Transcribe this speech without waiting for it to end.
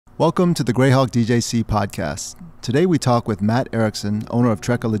Welcome to the GrayHawk DJC podcast. Today we talk with Matt Ericson, owner of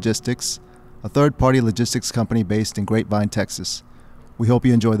Trekka Logistics, a third-party logistics company based in Grapevine, Texas. We hope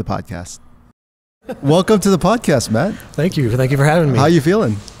you enjoy the podcast. Welcome to the podcast, Matt. Thank you. Thank you for having me. How are you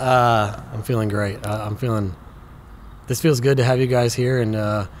feeling? I'm feeling great. This feels good to have you guys here, and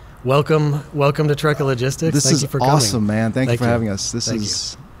welcome to Trekka Logistics. This Thank you for is awesome, coming. man. Thank you for having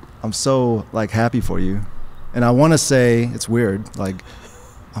us. I'm so happy for you. And I want to say, it's weird,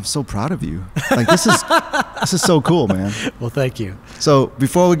 I'm so proud of you. This is so cool, man. Well, thank you. So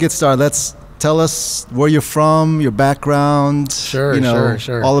before we get started, let's tell us where you're from, your background. Sure.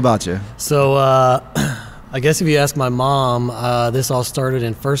 All about you. So I guess if you ask my mom, this all started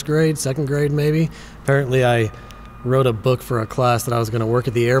in first grade, second grade maybe. Apparently I wrote a book for a class that I was going to work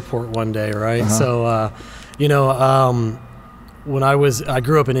at the airport one day, right? So, when I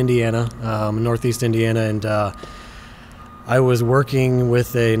grew up in Indiana, Northeast Indiana, and I was working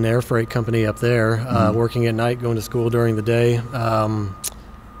with an air freight company up there, working at night, going to school during the day.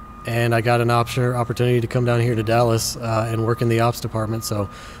 And I got an opportunity to come down here to Dallas and work in the ops department. So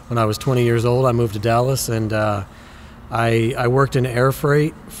when I was 20 years old, I moved to Dallas, and I worked in air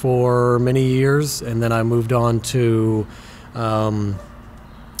freight for many years, and then I moved on to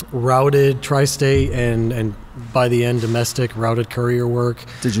routed tri-state and by the end domestic routed courier work.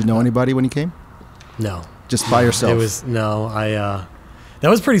 Did you know anybody when you came? No. Just by yourself? That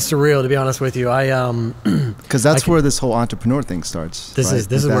was pretty surreal, to be honest with you. Because that's where this whole entrepreneur thing starts. This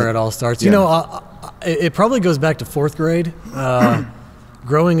is where it all starts. Yeah. It probably goes back to fourth grade.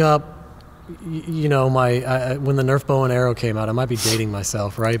 Growing up, when the Nerf bow and arrow came out, I might be dating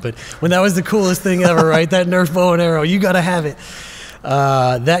myself, right? But when that was the coolest thing ever, right? That Nerf bow and arrow, you got to have it.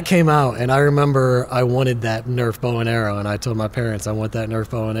 That came out, and I remember I wanted that Nerf bow and arrow, and I told my parents I want that Nerf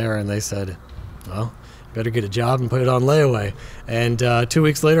bow and arrow, and they said, well, better get a job and put it on layaway. And 2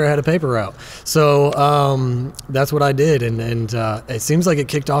 weeks later, I had a paper route. So that's what I did, and it seems like it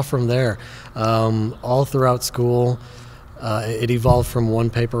kicked off from there. All throughout school, it evolved from one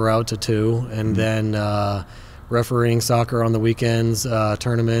paper route to two, and then refereeing soccer on the weekends,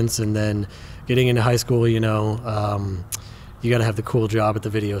 tournaments, and then getting into high school, you got to have the cool job at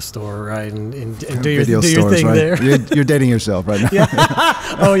the video store, right? And do your thing, right? There. You're dating yourself right now. Yeah.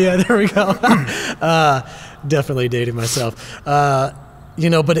 Oh, yeah, there we go. Definitely dating myself. But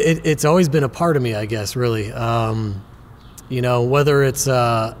it's always been a part of me, I guess, really. Whether it's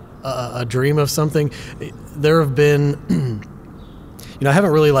a dream of something, there have been, I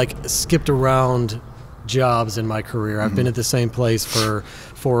haven't really skipped around jobs in my career. I've been at the same place for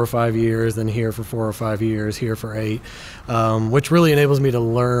 4 or 5 years, then here for 4 or 5 years, here for 8, which really enables me to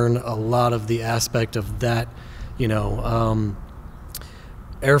learn a lot of the aspect of that.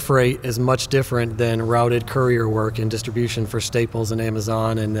 Air freight is much different than routed courier work and distribution for Staples and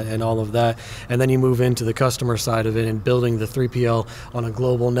Amazon and all of that. And then you move into the customer side of it and building the 3PL on a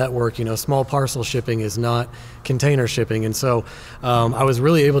global network. Small parcel shipping is not container shipping. And so I was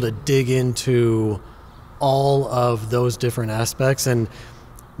really able to dig into all of those different aspects. And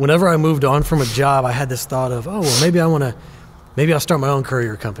whenever I moved on from a job, I had this thought of, maybe I'll start my own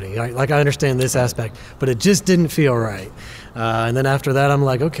courier company. I understand this aspect, but it just didn't feel right. And then after that, I'm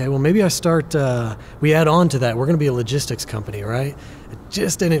like, okay, well, maybe I start, we add on to that. We're going to be a logistics company, right? It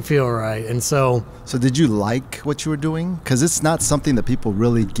just didn't feel right. And so did you like what you were doing? Because it's not something that people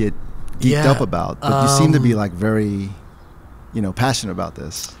really get geeked up about, but you seem to be very, passionate about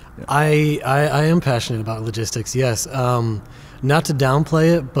this. Yeah. I am passionate about logistics, yes. Not to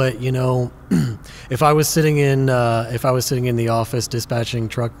downplay it, but if I was sitting in the office dispatching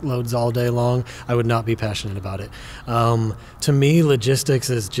truckloads all day long, I would not be passionate about it. To me, logistics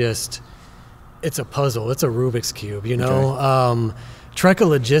is it's a puzzle. It's a Rubik's Cube, Okay. Trekka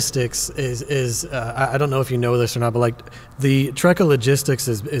Logistics is I don't know if you know this or not, but the Trekka Logistics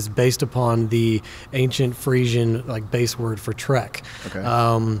is based upon the ancient Frisian base word for trek. Okay.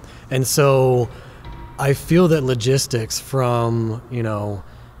 And so I feel that logistics from,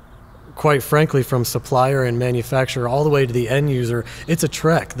 quite frankly, from supplier and manufacturer all the way to the end user, it's a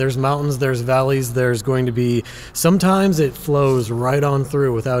trek. There's mountains, there's valleys, there's going to be, sometimes it flows right on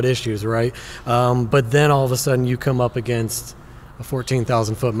through without issues, right? But then all of a sudden you come up against a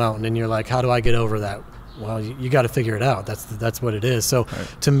 14,000 foot mountain and you're like, how do I get over that? Well, you got to figure it out. That's what it is. So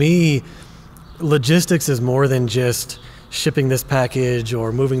to me, logistics is more than just shipping this package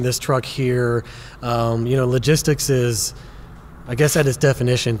or moving this truck here. Logistics is, I guess at its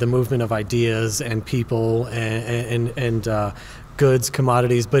definition, the movement of ideas and people and goods,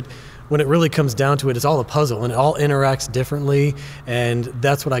 commodities. But when it really comes down to it, it's all a puzzle and it all interacts differently. And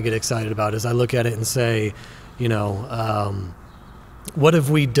that's what I get excited about, is I look at it and say, what have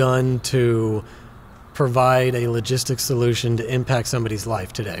we done to provide a logistics solution to impact somebody's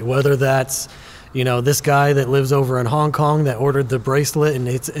life today? Whether that's, this guy that lives over in Hong Kong that ordered the bracelet and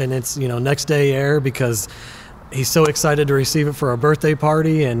it's next day air because he's so excited to receive it for a birthday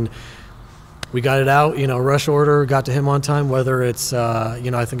party, and we got it out, rush order, got to him on time. Whether it's,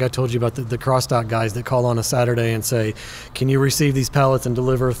 I think I told you about the cross-dock guys that call on a Saturday and say, can you receive these pallets and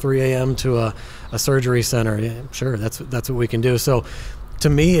deliver 3 a.m. to a surgery center? Yeah, sure, that's what we can do. So to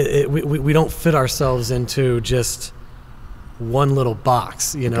me, we don't fit ourselves into just one little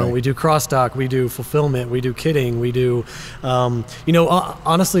box. Okay. We do cross-dock, we do fulfillment, we do kitting, we do,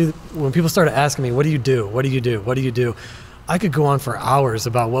 honestly, when people started asking me, what do you do? What do you do? What do you do? I could go on for hours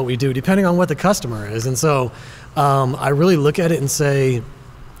about what we do, depending on what the customer is. And so I really look at it and say,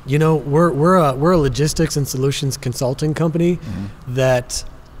 we're a logistics and solutions consulting company that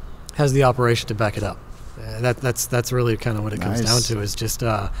has the operation to back it up. That's really kind of what it comes down to, is just,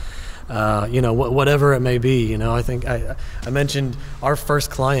 whatever it may be. I think I mentioned our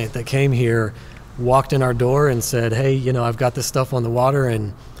first client that came here walked in our door and said, hey, I've got this stuff on the water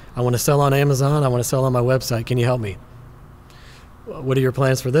and I want to sell on Amazon. I want to sell on my website. Can you help me? What are your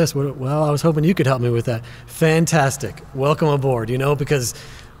plans for this? Well, I was hoping you could help me with that. Fantastic. Welcome aboard, because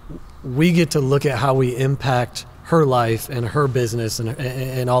we get to look at how we impact her life and her business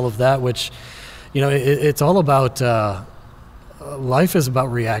and all of that, which, it's all about, life is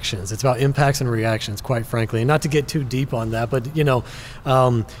about reactions. It's about impacts and reactions, quite frankly. And not to get too deep on that, but,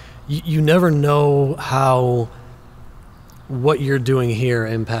 you never know how what you're doing here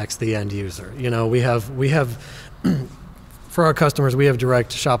impacts the end user. We have for our customers, we have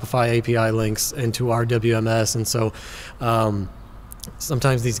direct Shopify API links into our WMS, and so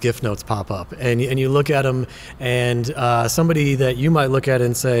sometimes these gift notes pop up, and you look at them, and somebody that you might look at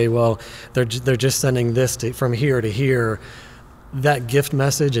and say, well, they're just sending this from here to here. That gift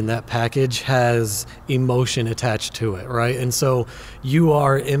message and that package has emotion attached to it, right? And so you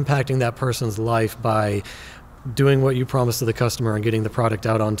are impacting that person's life by doing what you promised to the customer and getting the product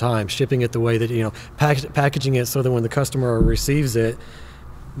out on time, shipping it the way that, packaging it so that when the customer receives it,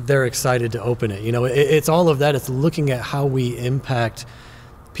 they're excited to open it. It's all of that. It's looking at how we impact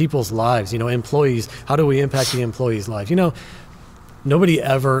people's lives, employees. How do we impact the employee's life? Nobody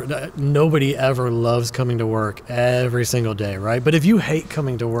ever loves coming to work every single day, right? But if you hate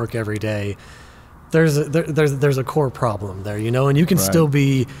coming to work every day, there's a core problem there, and you can still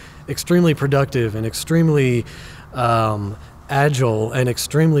be extremely productive and extremely agile and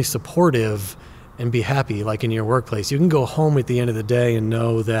extremely supportive and be happy, like in your workplace. You can go home at the end of the day and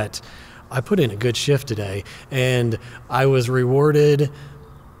know that I put in a good shift today and I was rewarded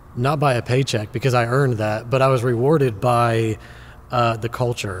not by a paycheck because I earned that, but I was rewarded by the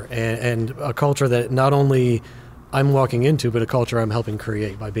culture and a culture that not only I'm walking into, but a culture I'm helping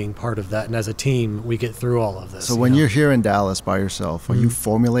create by being part of that. And as a team, we get through all of this. So when you're here in Dallas by yourself, are you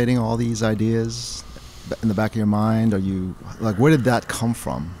formulating all these ideas in the back of your mind? Are you where did that come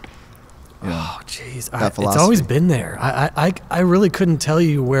from? Oh, geez. It's always been there. I really couldn't tell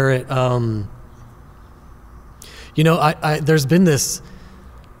you where it, there's been this,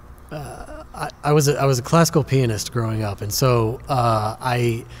 I was a classical pianist growing up. And so,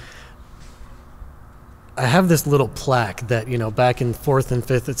 I have this little plaque that, back in 4th and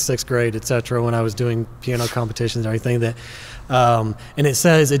 5th and 6th grade, et cetera, when I was doing piano competitions and everything, that, and it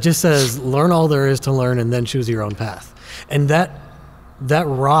just says, learn all there is to learn and then choose your own path. And that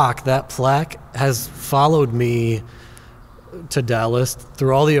plaque has followed me to Dallas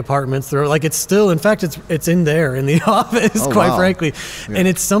through all the apartments, it's still, in fact, it's in there in the office, quite frankly. Yeah. And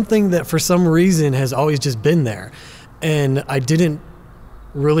it's something that for some reason has always just been there. And I didn't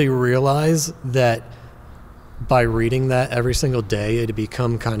really realize that by reading that every single day, it'd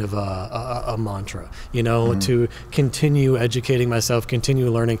become kind of a mantra, to continue educating myself, continue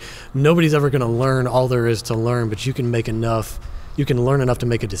learning. Nobody's ever going to learn all there is to learn, but you can learn enough to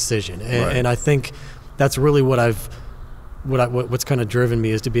make a decision. And I think that's really what's kind of driven me,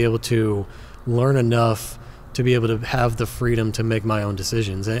 is to be able to learn enough to be able to have the freedom to make my own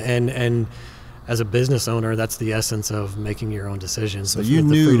decisions. And as a business owner, that's the essence of making your own decisions. So you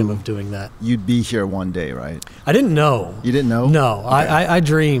knew the freedom of doing that. You'd be here one day, right? I didn't know. You didn't know? No, okay. I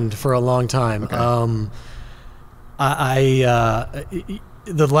dreamed for a long time. Okay.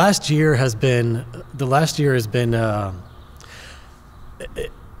 The last year has been.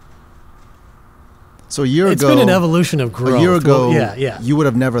 So a year ago, it's been an evolution of growth. A year ago, yeah. You would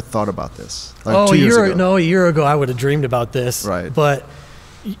have never thought about this. A year ago, I would have dreamed about this. Right. But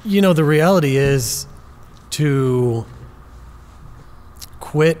the reality is, to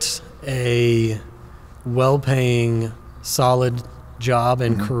quit a well-paying, solid job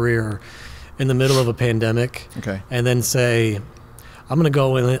and career in the middle of a pandemic, and then say, I'm going to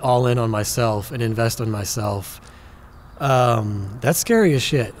go all in on myself and invest in myself. That's scary as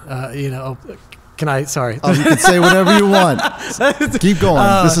shit. Can I? Sorry. Oh, you can say whatever you want. Keep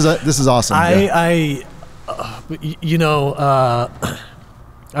going. This is awesome. I'll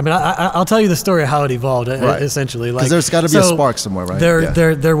tell you the story of how it evolved. Essentially, because there's got to be a spark somewhere, right?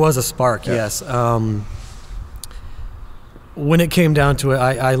 There was a spark. Yeah. Yes. When it came down to it,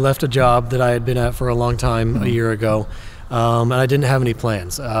 I left a job that I had been at for a long time a year ago, and I didn't have any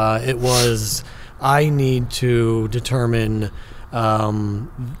plans. It was I need to determine.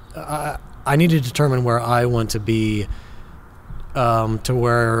 I need to determine where I want to be, to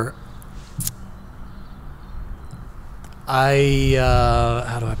where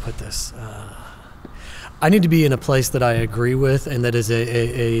how do I put this? I need to be in a place that I agree with, and that is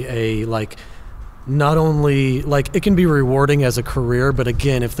a like, not only like it can be rewarding as a career, but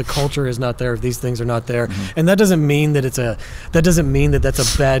again, if the culture is not there, if these things are not there, and that doesn't mean that that's a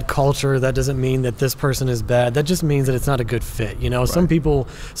bad culture. That doesn't mean that this person is bad. That just means that it's not a good fit. Some people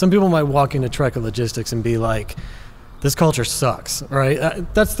might walk into Trekka Logistics and be like, this culture sucks, right?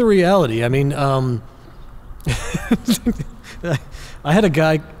 That's the reality. I mean, I had a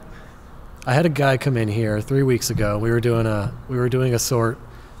guy come in here 3 weeks ago. We were doing a sort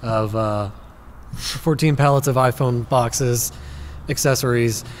of 14 pallets of iPhone boxes,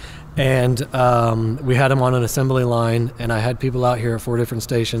 accessories, and we had them on an assembly line, and I had people out here at 4 different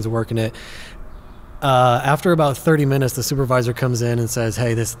stations working it. After about 30 minutes, the supervisor comes in and says,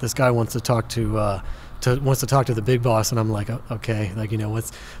 "Hey, this guy wants to talk to the big boss." And I'm like, "Okay, like,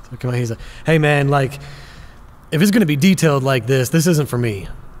 what's?" So come on, he's like, "Hey, man, like, if it's going to be detailed like this isn't for me."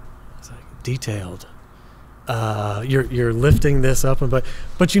 I was like, "Detailed? You're lifting this up, but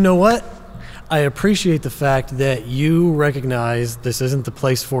you know what? I appreciate the fact that you recognize this isn't the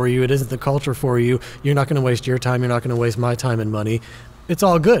place for you. It isn't the culture for you. You're not going to waste your time. You're not going to waste my time and money. It's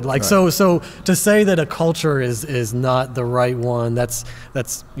all good." Like, right. So to say that a culture is not the right one, that's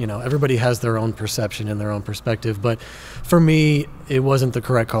everybody has their own perception and their own perspective. But for me, it wasn't the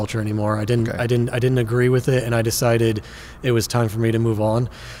correct culture anymore. I didn't agree with it, and I decided it was time for me to move on.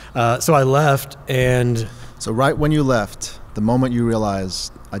 So I left, and so right when you left, the moment you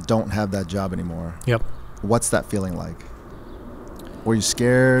realized, I don't have that job anymore. Yep. What's that feeling like? Were you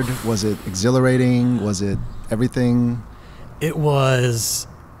scared? Was it exhilarating? Was it everything? It was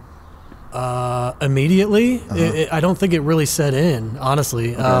immediately. I don't think it really set in,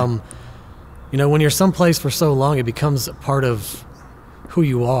 honestly. Okay. When you're someplace for so long, it becomes a part of who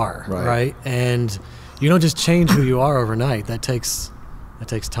you are, right? And you don't just change who you are overnight. That takes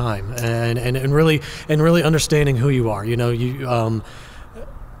time, and really understanding who you are.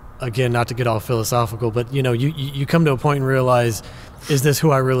 Again, not to get all philosophical, but you come to a point and realize, is this who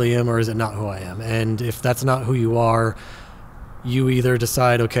I really am, or is it not who I am? And if that's not who you are, you either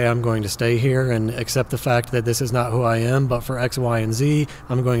decide, okay, I'm going to stay here and accept the fact that this is not who I am, but for X, Y, and Z,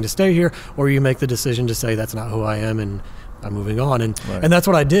 I'm going to stay here, or you make the decision to say that's not who I am and I'm moving on. And that's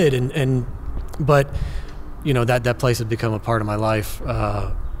what I did. But that place had become a part of my life.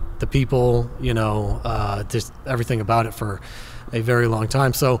 The people, just everything about it for a very long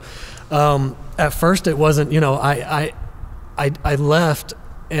time. So at first it wasn't, I left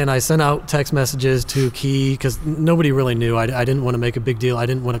and I sent out text messages to Key because nobody really knew. I didn't want to make a big deal. I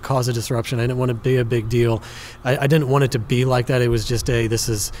didn't want to cause a disruption. I didn't want to be a big deal. I didn't want it to be like that. It was just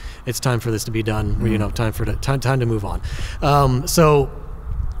it's time for this to be done. Mm-hmm. Time to move on. So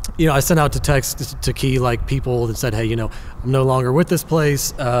I sent out to text to Key, like, people that said, hey, I'm no longer with this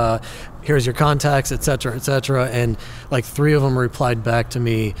place. Here's your contacts, et cetera, and like 3 of them replied back to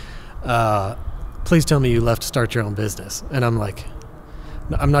me, please tell me you left to start your own business. And I'm like,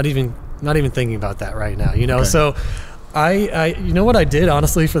 I'm not even thinking about that right now, Okay. So I what I did,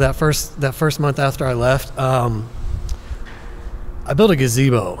 honestly, for that first month after I left, I built a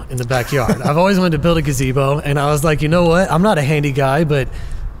gazebo in the backyard. I've always wanted to build a gazebo, and I was like, you know what? I'm not a handy guy, but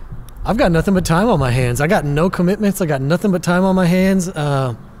I've got nothing but time on my hands. I got no commitments. I got nothing but time on my hands.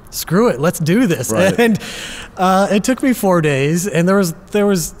 Screw it. Let's do this. Right. And it took me 4 days, and there was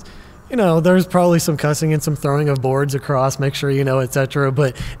probably some cussing and some throwing of boards across, make sure, et cetera.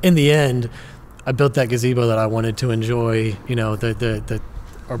 But in the end, I built that gazebo that I wanted to enjoy,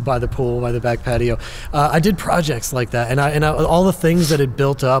 or by the pool, by the back patio. I did projects like that, and all the things that had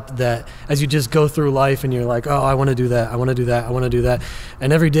built up, that as you just go through life and you're like, oh, I want to do that, I want to do that, I want to do that,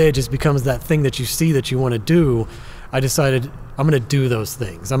 and every day it just becomes that thing that you see that you want to do. I decided I'm going to do those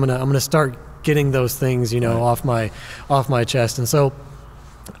things. I'm going to start getting those things, off my chest, and so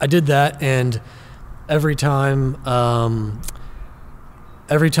I did that. And every time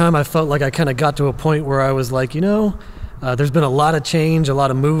every time I felt like I kind of got to a point where I was like, there's been a lot of change, a lot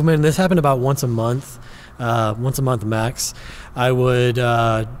of movement. And this happened about once a month max. I would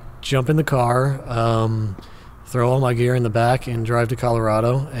jump in the car, throw all my gear in the back, and drive to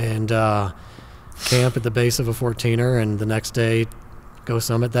Colorado and camp at the base of a 14er, and the next day go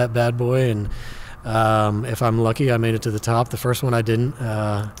summit that bad boy. And if I'm lucky, I made it to the top. The first one I didn't.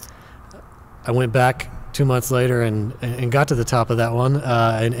 I went back 2 months later and got to the top of that one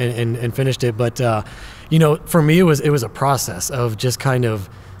and finished it. But for me, it was a process of just kind of,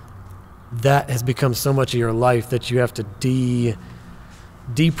 that has become so much of your life that you have to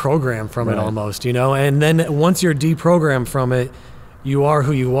deprogram from it almost, and then once you're deprogrammed from it, you are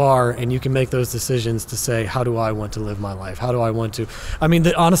who you are, and you can make those decisions to say, how do I want to live my life? How do I want to,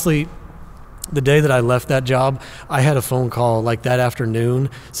 honestly, the day that I left that job, I had a phone call like that afternoon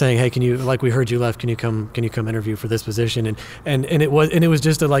saying, hey, can you, like, we heard you left, can you come interview for this position? And it was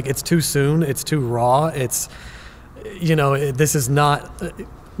just it's too soon, it's too raw, it's, this is not,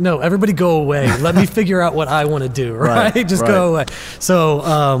 no, everybody go away. Let me figure out what I want to do, right? Just go away.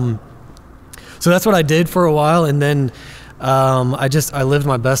 So that's what I did for a while, and then I lived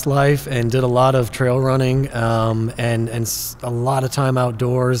my best life and did a lot of trail running and a lot of time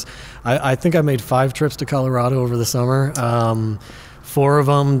outdoors. I think I made 5 trips to Colorado over the summer, 4 of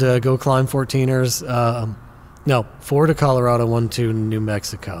them to go climb 14ers. 4 to Colorado, 1 to New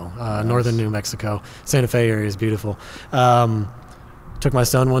Mexico, nice. Northern New Mexico. Santa Fe area is beautiful. Took my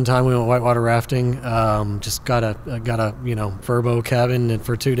son one time. We went whitewater rafting. Just got a Furbo cabin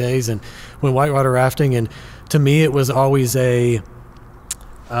for 2 days and went whitewater rafting. And to me, it was always I've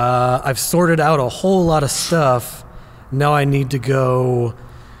sorted out a whole lot of stuff. Now I need to go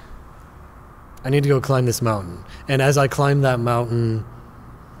climb this mountain. And as I climb that mountain,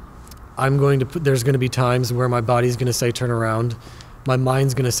 there's going to be times where my body's going to say turn around, my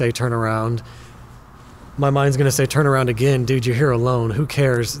mind's going to say turn around. My mind's going to say, turn around again, dude, you're here alone. Who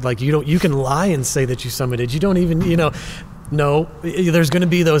cares? Like, you can lie and say that you summited. You don't even, no, there's going to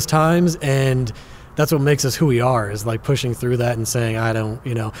be those times, and that's what makes us who we are, is like pushing through that and saying, I don't,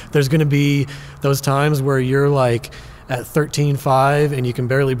 there's going to be those times where you're like at 13.5 and you can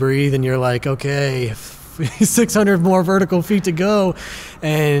barely breathe, and you're like, okay, 600 more vertical feet to go.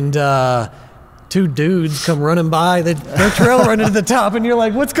 And, 2 dudes come running by, they're trail running to the top, and you're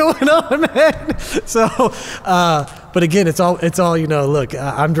like, what's going on, man? So, but again, it's all, look,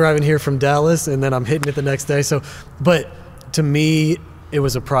 I'm driving here from Dallas, and then I'm hitting it the next day. So, but to me, it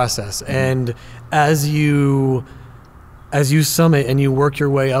was a process. And as you summit and you work your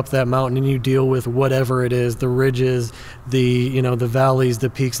way up that mountain and you deal with whatever it is, the ridges, the valleys, the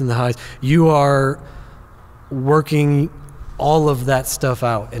peaks and the highs, you are working all of that stuff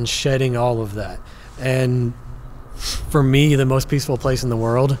out and shedding all of that. And for me, the most peaceful place in the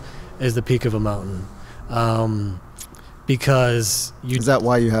world is the peak of a mountain. Because is that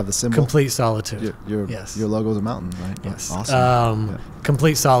why you have the symbol? Complete solitude. Yes. Your logo is a mountain, right? Yes. Awesome.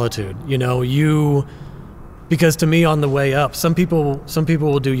 Complete solitude. Because to me, on the way up, some people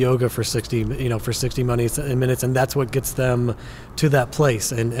will do yoga for 60 minutes, and that's what gets them to that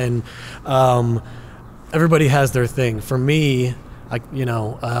place. And everybody has their thing. For me,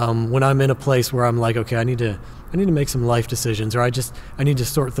 when I'm in a place where I'm like, okay, I need to make some life decisions, or I need to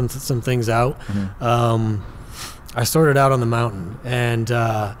sort some things out. Mm-hmm. I sorted out on the mountain, and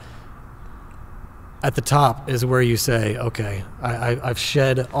at the top is where you say, okay, I've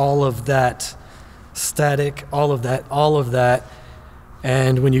shed all of that static, all of that,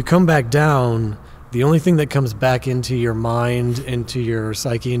 and when you come back down, the only thing that comes back into your mind, into your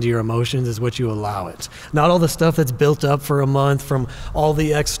psyche, into your emotions is what you allow it. Not all the stuff that's built up for a month from all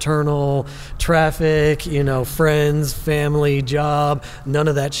the external traffic, friends, family, job. None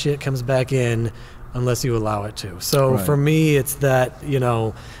of that shit comes back in unless you allow it to. So right. For me, it's that,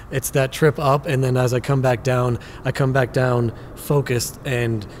 it's that trip up, and then as I come back down focused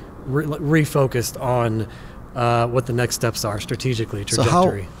and refocused on what the next steps are strategically,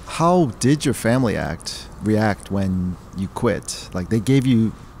 trajectory. So how did your family react when you quit? Like they gave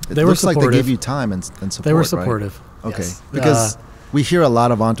you, they gave you time and support. They were supportive. Right? Okay. Yes. Because we hear a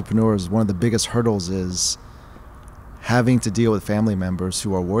lot of entrepreneurs, one of the biggest hurdles is having to deal with family members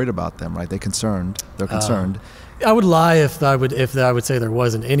who are worried about them, right? They're concerned. I would lie if I would say there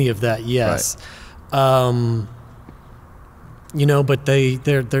wasn't any of that. Yes. Right. But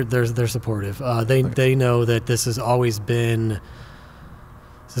they're supportive. They know that this has always been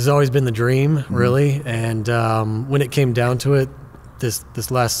the dream, really. Mm-hmm. And when it came down to it, this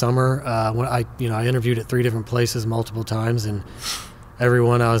last summer, when I interviewed at 3 different places multiple times, and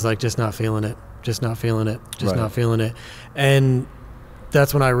everyone I was like, just not feeling it, not feeling it. And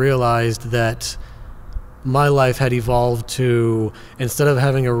that's when I realized that my life had evolved to, instead of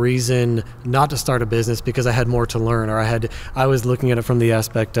having a reason not to start a business because I had more to learn, or I was looking at it from the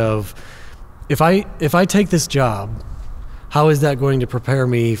aspect of, if I take this job, how is that going to prepare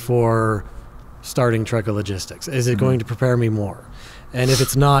me for starting Trekka Logistics? Is it going to prepare me more? And if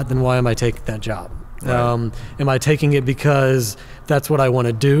it's not, then why am I taking that job? Right. Am I taking it because that's what I want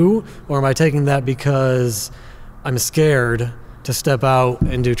to do, or am I taking that because I'm scared to step out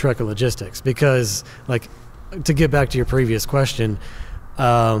and do Trekka Logistics? Because, like, to get back to your previous question,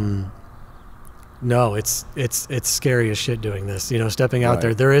 no, it's scary as shit doing this. You know, stepping out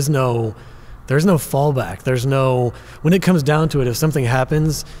there. There's no fallback. When it comes down to it, if something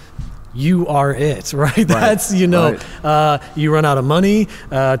happens, you are it, right? That's, you know, you run out of money,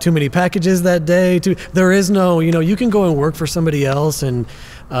 too many packages that day. There is no, you know, you can go and work for somebody else and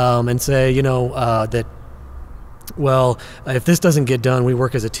say, you know, that, well, if this doesn't get done, we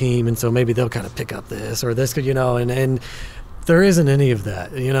work as a team, and so maybe they'll kind of pick up this or this, you know, and there isn't any of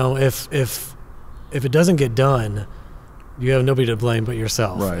that. You know, if it doesn't get done, you have nobody to blame but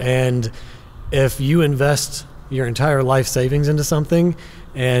yourself. Right. And if you invest your entire life savings into something,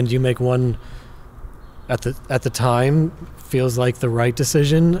 and you make one at the time feels like the right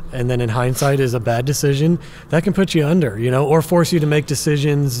decision, and then in hindsight is a bad decision, that can put you under, you know, or force you to make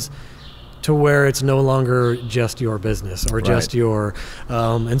decisions to where it's no longer just your business or just your,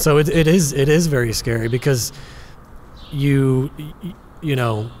 and so it is very scary, because you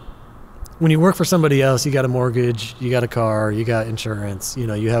know, when you work for somebody else, you got a mortgage, you got a car, you got insurance, you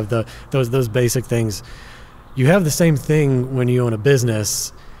know, you have those basic things. You have the same thing when you own a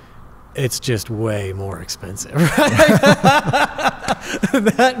business. It's just way more expensive, right?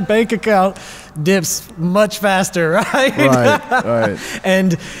 That bank account dips much faster, right? Right.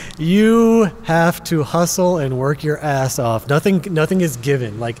 And you have to hustle and work your ass off. Nothing is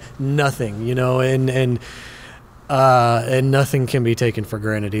given, like nothing, you know, and nothing can be taken for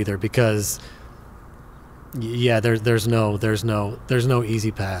granted either, because yeah, there's no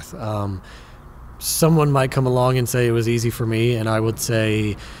easy path. Someone might come along and say it was easy for me, and I would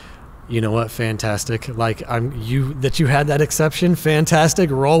say, you know what, fantastic. Like, that you had that exception,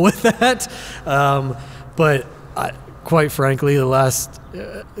 fantastic, roll with that. But quite frankly,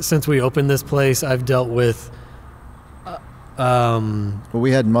 since we opened this place, I've dealt with. Well,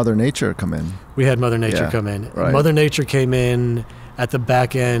 we had Mother Nature come in. We had Mother Nature come in. Right. Mother Nature came in at the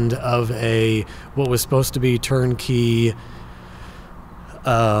back end of what was supposed to be turnkey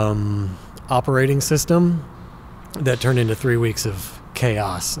operating system that turned into 3 weeks of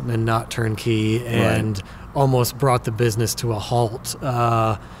chaos and not turnkey, and almost brought the business to a halt.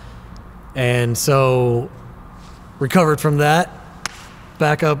 And so recovered from that,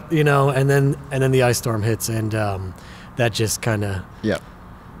 back up, you know, and then the ice storm hits, and that just kind of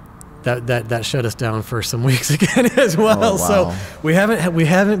that shut us down for some weeks again as well. Oh, wow. So we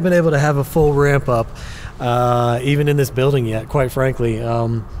haven't been able to have a full ramp up even in this building yet, quite frankly.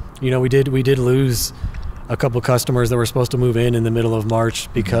 You know, we did lose a couple customers that were supposed to move in the middle of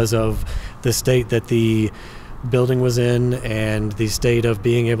March because of the state that the building was in, and the state of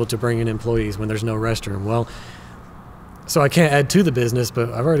being able to bring in employees when there's no restroom. Well, so I can't add to the business, but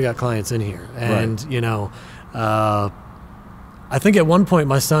I've already got clients in here. And, you know, I think at one point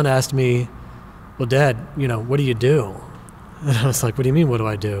my son asked me, well, Dad, you know, what do you do? And I was like, what do you mean, what do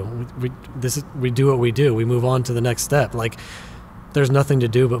I do? We do what we do. We move on to the next step. Like, there's nothing to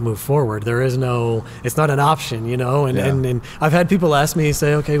do but move forward. It's not an option, you know? And I've had people ask me,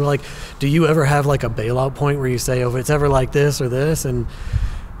 say, okay, well, like, do you ever have like a bailout point where you say, oh, if it's ever like this or this? And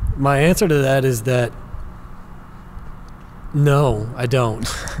my answer to that is that, no, I don't.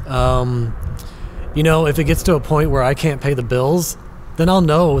 You know, if it gets to a point where I can't pay the bills, then I'll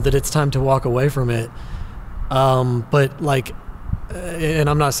know that it's time to walk away from it. But like, and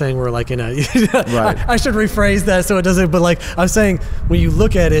I'm not saying we're like in a, I should rephrase that so it doesn't, but like I'm saying, when you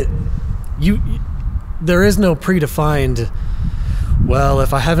look at it, there is no predefined, well,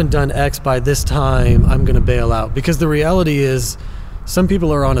 if I haven't done X by this time, I'm going to bail out. Because the reality is, some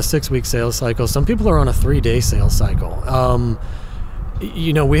people are on a 6-week sales cycle. Some people are on a 3-day sales cycle.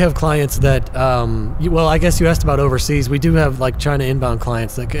 You know, we have clients that, well, I guess you asked about overseas. We do have like China inbound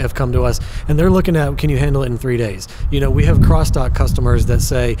clients that have come to us, and they're looking at, can you handle it in 3 days? You know, we have cross-dock customers that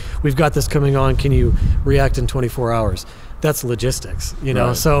say, we've got this coming on, can you react in 24 hours? That's logistics, you know?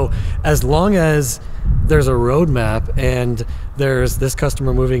 Right. So as long as there's a roadmap and there's this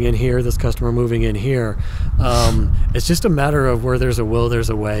customer moving in here, this customer moving in here, it's just a matter of where there's a will, there's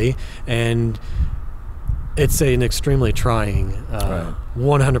a way. And it's an extremely trying,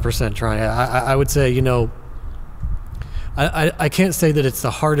 100% trying. I would say, you know, I can't say that it's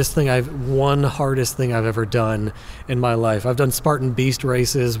the hardest thing I've ever done in my life. I've done Spartan Beast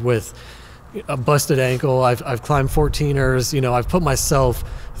races with a busted ankle. I've climbed 14ers. You know, I've put myself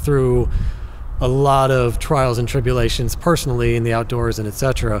through a lot of trials and tribulations personally in the outdoors and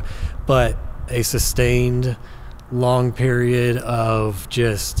etc. But a sustained long period of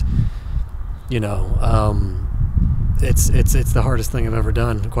just, you know, it's the hardest thing I've ever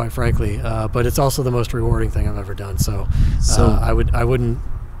done, quite frankly. But it's also the most rewarding thing I've ever done. So I wouldn't.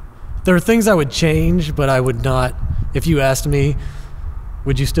 There are things I would change, but I would not. If you asked me,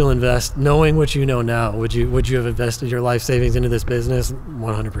 would you still invest, knowing what you know now? Would you have invested your life savings into this business?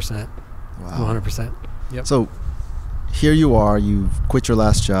 100%. Wow. 100%. Yep. So here you are. You've quit your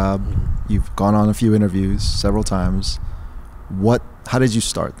last job. Mm-hmm. You've gone on a few interviews several times. How did you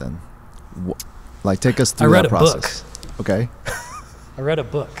start then? Like, take us through that process. Okay. I read a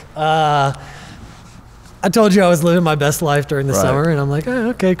book. I told you I was living my best life during the summer, and I'm like, oh,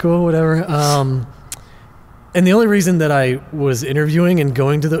 okay, cool, whatever. And the only reason that I was interviewing and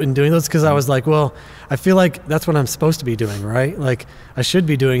going to and doing this, because I was like, well, I feel like that's what I'm supposed to be doing, right? Like, I should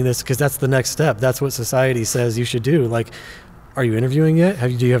be doing this because that's the next step. That's what society says you should do. Like, are you interviewing yet?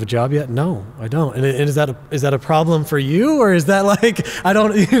 Do you have a job yet? No, I don't. And is that a problem for you, or is that like, I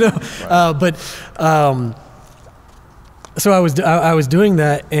don't, you know? Right. So I was doing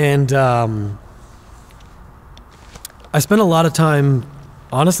that, and I spent a lot of time,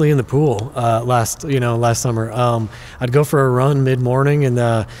 honestly, in the pool last summer. I'd go for a run mid-morning and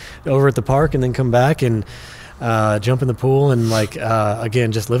over at the park, and then come back and jump in the pool and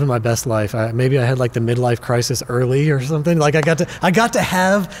again, just living my best life. Maybe I had like the midlife crisis early or something. Like I got to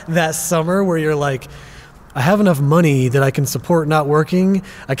have that summer where you're like, I have enough money that I can support not working.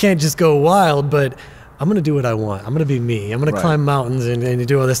 I can't just go wild, but I'm going to do what I want. I'm going to be me. I'm going to climb mountains and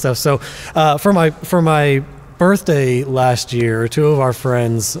do all this stuff. So for my birthday last year, two of our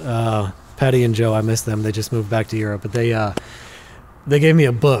friends, Patty and Joe, I miss them. They just moved back to Europe, but they gave me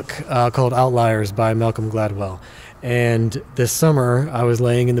a book called Outliers by Malcolm Gladwell. And this summer, I was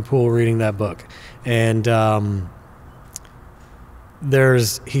laying in the pool reading that book. And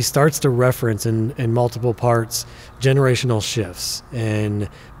he starts to reference in multiple parts generational shifts in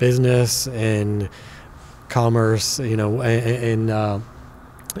business and commerce, you know,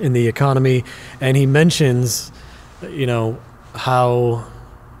 in the economy. And he mentions, you know, how,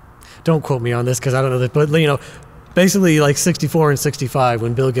 don't quote me on this because I don't know that, but, you know, basically like 64 and 65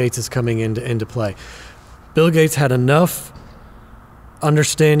 when Bill Gates is coming into play. Bill Gates had enough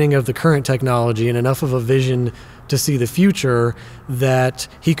understanding of the current technology and enough of a vision to see the future that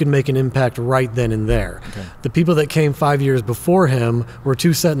he could make an impact right then and there. Okay. The people that came 5 years before him were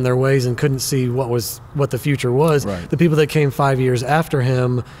too set in their ways and couldn't see what the future was. Right. The people that came 5 years after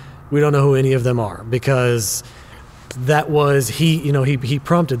him, we don't know who any of them are, because that was he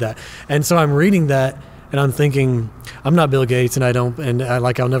prompted that. And so I'm reading that and I'm thinking, I'm not Bill Gates, and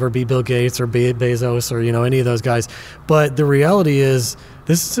I'll never be Bill Gates or Bezos or, you know, any of those guys. But the reality is,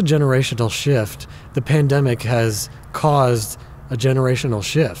 this is a generational shift. The pandemic has caused a generational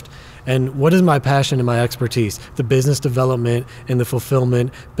shift. And what is my passion and my expertise? The business development and the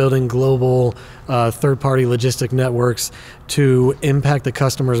fulfillment, building global third-party logistic networks to impact the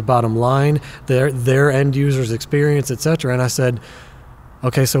customer's bottom line, their end users' experience, etc. And I said,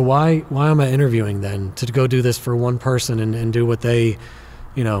 okay, so why am I interviewing then? To go do this for one person and do what they,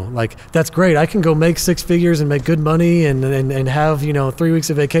 you know, like, that's great. I can go make six figures and make good money and have, you know, 3 weeks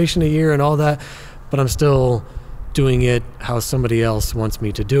of vacation a year and all that, but I'm still doing it how somebody else wants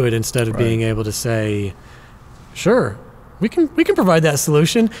me to do it, instead of being able to say, sure, we can provide that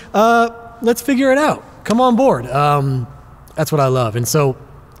solution. Let's figure it out. Come on board. That's what I love. And so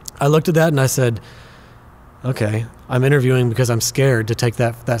I looked at that and I said, okay, I'm interviewing because I'm scared to take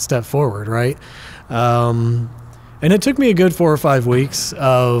that step forward, right? And it took me a good 4 or 5 weeks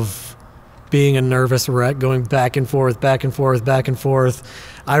of being a nervous wreck, going back and forth, back and forth, back and forth.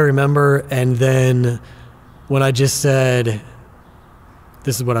 I remember, and then when I just said,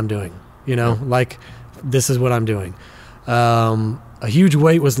 this is what I'm doing, you know, like, this is what I'm doing. A huge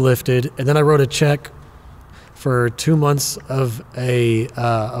weight was lifted, and then I wrote a check for 2 months of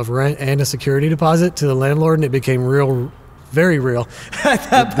rent and a security deposit to the landlord, and it became real, very real at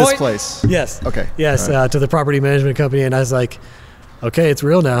that point. This place? Yes. Okay. Yes, right. To the property management company, and I was like, okay, it's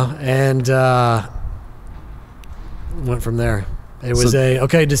real now, and went from there. It was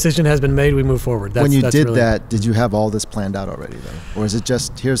decision has been made, we move forward. When you did that, did you have all this planned out already, though? Or is it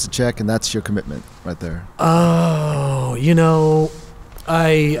just, here's the check and that's your commitment right there? Oh, you know,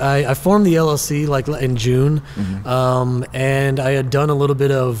 I formed the LLC like in June, and I had done a little bit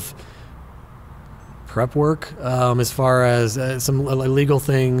of prep work as far as some legal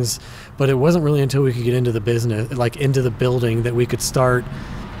things, but it wasn't really until we could get into the business, like into the building, that we could start,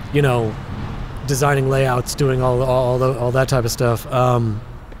 you know, designing layouts, doing all that type of stuff.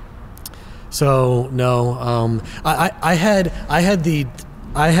 So no, I had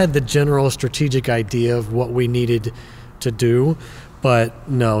the general strategic idea of what we needed to do, but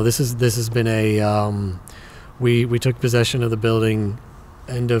no, this has been a we took possession of the building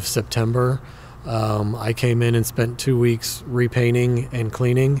end of September. I came in and spent 2 weeks repainting and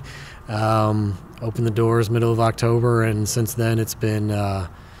cleaning, opened the doors middle of October, and since then it's been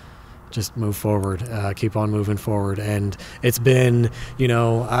just move forward, keep on moving forward. And it's been, you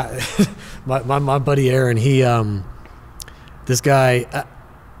know, my buddy Aaron, he this guy,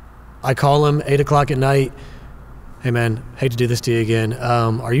 I call him 8 o'clock at night. Hey man, hate to do this to you again.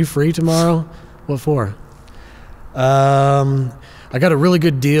 Are you free tomorrow? What for? I got a really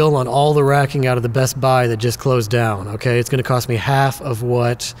good deal on all the racking out of the Best Buy that just closed down. Okay, it's going to cost me half of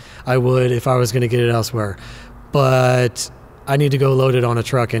what I would if I was going to get it elsewhere, but I need to go load it on a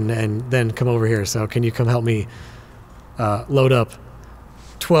truck and then come over here. So can you come help me load up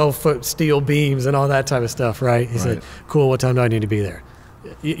 12-foot steel beams and all that type of stuff, right? He said, cool, what time do I need to be there?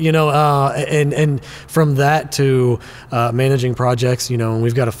 You know, and from that to managing projects, you know, and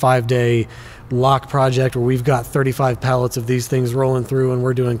we've got a 5-day lock project where we've got 35 pallets of these things rolling through, and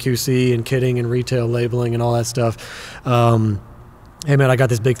we're doing QC and kitting and retail labeling and all that stuff. Hey man, I got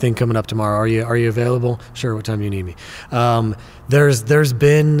this big thing coming up tomorrow. Are you available? Sure. What time do you need me? There's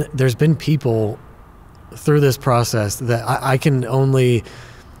been people through this process that I can only,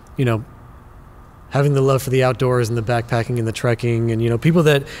 you know, having the love for the outdoors and the backpacking and the trekking, and, you know, people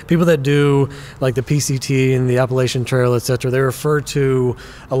that do like the PCT and the Appalachian Trail, etc. They refer to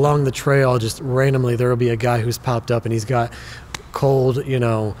along the trail, just randomly there will be a guy who's popped up and he's got cold, you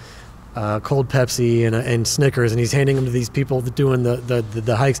know, cold Pepsi and Snickers, and he's handing them to these people doing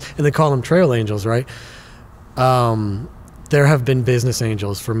the hikes, and they call them trail angels, right? There have been business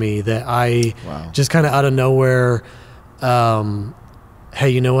angels for me that I just kind of out of nowhere. Hey,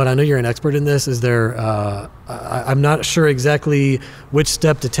 you know what? I know you're an expert in this. Is there, I'm not sure exactly which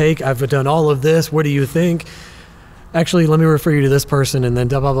step to take. I've done all of this. What do you think? Actually, let me refer you to this person, and then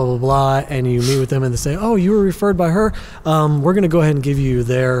blah, blah, blah, blah, blah. And you meet with them and they say, oh, you were referred by her. We're going to go ahead and give you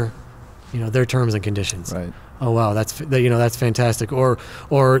their terms and conditions. Right. Oh, wow. That's fantastic. Or,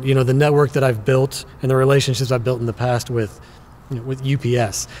 you know, the network that I've built and the relationships I've built in the past with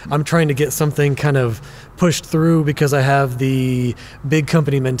UPS. I'm trying to get something kind of pushed through because I have the big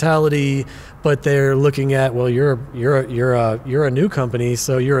company mentality, but they're looking at, well, you're a new company,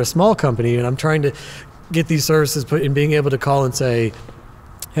 so you're a small company, and I'm trying to get these services put in, being able to call and say,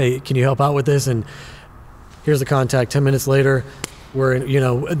 hey, can you help out with this? And here's the contact. 10 minutes later, we're in, you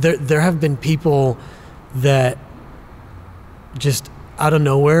know, there have been people that just out of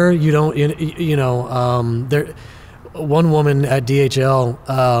nowhere, there. One woman at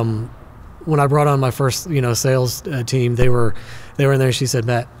DHL, when I brought on my first, you know, sales team, they were in there. She said,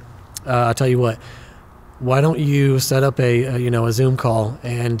 Matt, I'll tell you what, why don't you set up a Zoom call?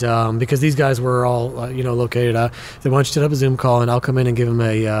 And because these guys were all, located, they want you to set up a Zoom call, and I'll come in and give them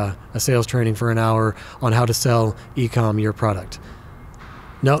a sales training for an hour on how to sell e-com your product.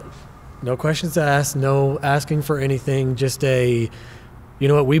 No questions asked, no asking for anything, just you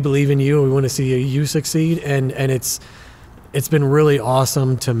know what, we believe in you, we want to see you succeed, and it's been really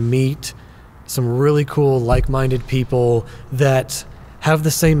awesome to meet some really cool, like-minded people that have the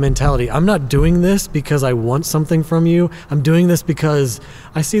same mentality. I'm not doing this because I want something from you. I'm doing this because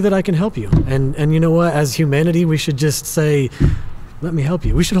I see that I can help you. And you know what, as humanity, we should just say, let me help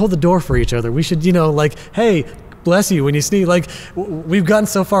you. We should hold the door for each other. We should, hey, bless you when you sneeze. Like, we've gotten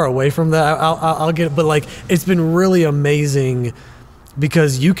so far away from that. I'll get it, but like, it's been really amazing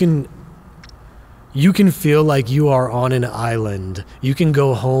because you can feel like you are on an island. You can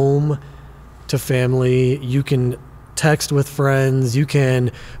go home to family, you can text with friends,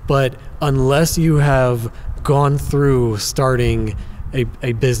 but unless you have gone through starting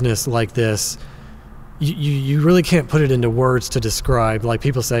a business like this, you really can't put it into words to describe. Like,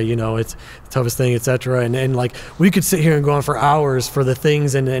 people say, you know, it's the toughest thing, etc. And like, we could sit here and go on for hours for the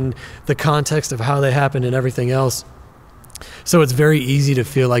things and the context of how they happened and everything else. So it's very easy to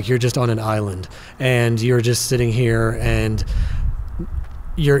feel like you're just on an island and you're just sitting here and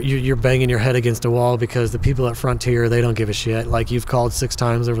you're banging your head against a wall because the people at Frontier, they don't give a shit. Like, you've called 6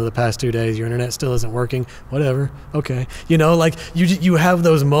 times over the past 2 days, your internet still isn't working, whatever, okay. You know, like, you have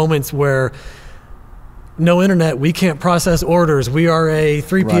those moments where no internet, we can't process orders, we are a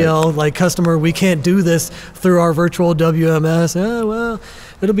 3PL like customer, we can't do this through our virtual WMS. Oh, well,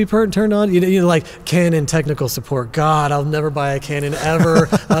 it'll be turned on. You know, like Canon technical support. God, I'll never buy a Canon ever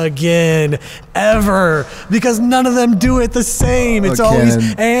again, ever, because none of them do it the same. It's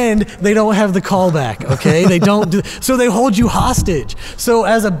always, and they don't have the callback. Okay, they don't do, so they hold you hostage. So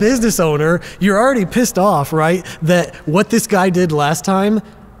as a business owner, you're already pissed off, right? That what this guy did last time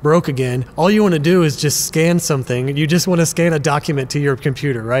broke again. All you want to do is just scan something. You just want to scan a document to your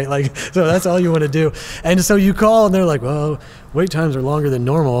computer, right? Like, so that's all you want to do. And so you call and they're like, well, wait times are longer than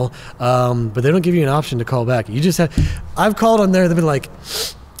normal, but they don't give you an option to call back. You just have, I've called on there, they've been like,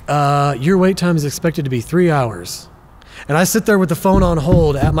 your wait time is expected to be 3 hours. And I sit there with the phone on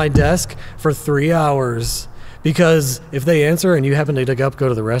hold at my desk for 3 hours, because if they answer and you happen to go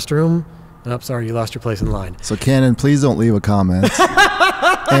to the restroom, oh, sorry, you lost your place in line. So Canon, please don't leave a comment.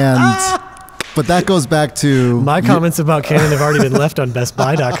 But that goes back to... My comments about Canon have already been left on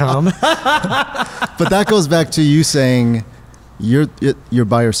bestbuy.com. But that goes back to you saying you're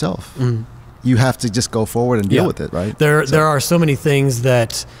by yourself. Mm. You have to just go forward and deal with it, right? There are so many things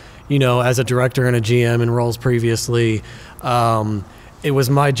that, you know, as a director and a GM in roles previously, it was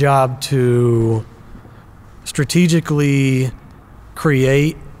my job to strategically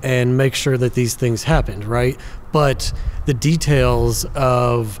create and make sure that these things happened, right? But the details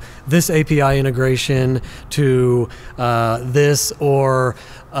of this API integration to this, or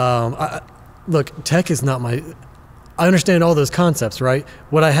look, tech is not my... I understand all those concepts, right?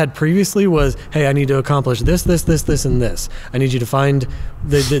 What I had previously was, hey, I need to accomplish this, this, this, this, and this. I need you to find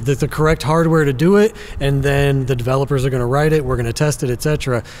the correct hardware to do it, and then the developers are going to write it, we're going to test it,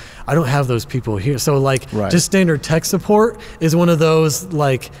 etc. I don't have those people here. So like, just standard tech support is one of those,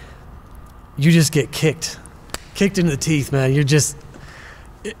 like, you just get kicked in the teeth, man. You're just,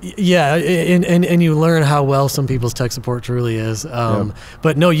 yeah, and you learn how well some people's tech support truly is.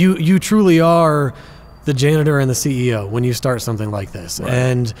 But no, you truly are the janitor and the CEO when you start something like this. Right.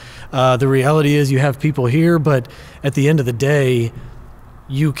 And the reality is you have people here, but at the end of the day,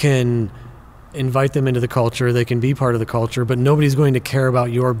 you can invite them into the culture. They can be part of the culture, but nobody's going to care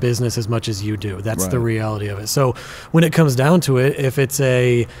about your business as much as you do. That's the reality of it. So when it comes down to it, if it's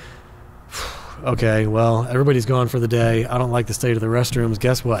okay, well, everybody's gone for the day, I don't like the state of the restrooms,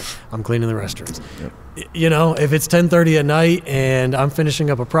 guess what? I'm cleaning the restrooms. Yep. You know, if it's 10:30 at night and I'm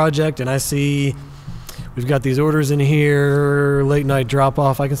finishing up a project and I see we've got these orders in here, late night drop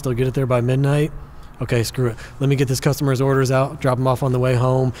off, I can still get it there by midnight. Okay, screw it. Let me get this customer's orders out, drop them off on the way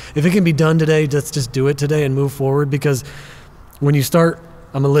home. If it can be done today, let's just do it today and move forward, because when you start,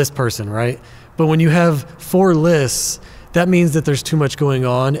 I'm a list person, right? But when you have 4 lists, that means that there's too much going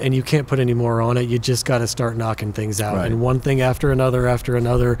on and you can't put any more on it. You just got to start knocking things out, and one thing after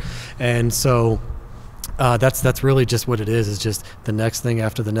another. And so that's really just what it is just the next thing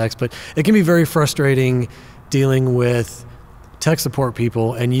after the next. But it can be very frustrating dealing with tech support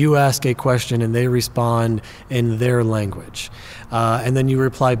people, and you ask a question and they respond in their language. And then you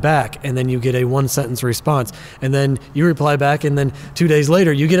reply back, and then you get a 1-sentence response. And then you reply back, and then 2 days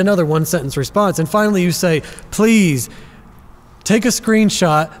later, you get another 1-sentence response. And finally you say, please, take a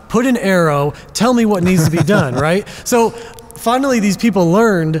screenshot, put an arrow, tell me what needs to be done, right? So finally these people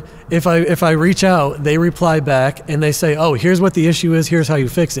learned, if I reach out, they reply back and they say, oh, here's what the issue is, here's how you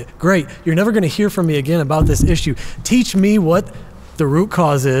fix it. Great, you're never gonna hear from me again about this issue. Teach me what the root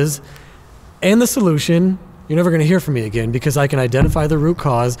cause is and the solution. You're never gonna hear from me again, because I can identify the root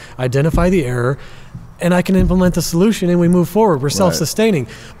cause, identify the error, and I can implement the solution and we move forward. We're self-sustaining.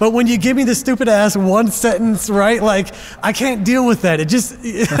 But when you give me the stupid ass 1 sentence, right? Like, I can't deal with that. It just,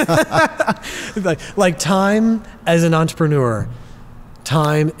 like time as an entrepreneur,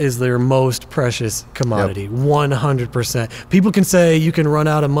 time is their most precious commodity, 100%. People can say you can run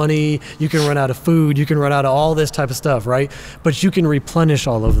out of money, you can run out of food, you can run out of all this type of stuff, right? But you can replenish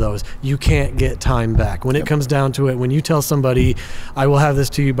all of those. You can't get time back. When it comes down to it, when you tell somebody, I will have this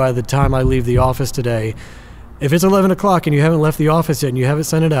to you by the time I leave the office today, if it's 11 o'clock and you haven't left the office yet and you haven't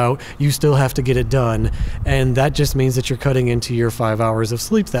sent it out, you still have to get it done. And that just means that you're cutting into your 5 hours of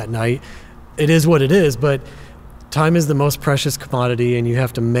sleep that night. It is what it is, but time is the most precious commodity, and you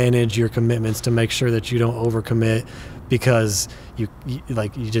have to manage your commitments to make sure that you don't overcommit, because you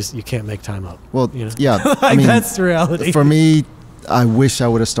can't make time up. Well, you know? Yeah, like, I mean, that's the reality. For me, I wish I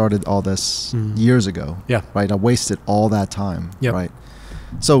would have started all this years ago. Yeah. Right. I wasted all that time. Yep. Right.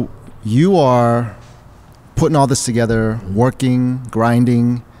 So you are putting all this together, working,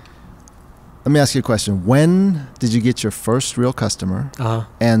 grinding. Let me ask you a question. When did you get your first real customer?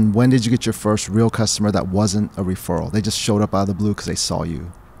 And when did you get your first real customer that wasn't a referral? They just showed up out of the blue because they saw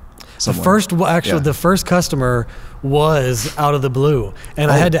you somewhere. The first customer was out of the blue. And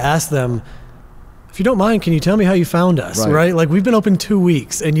I had to ask them, if you don't mind, can you tell me how you found us? Right? Like, we've been open 2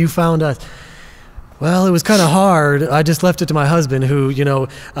 weeks and you found us. Well, it was kind of hard. I just left it to my husband, who, you know,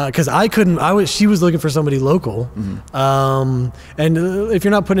 because she was looking for somebody local. And if you're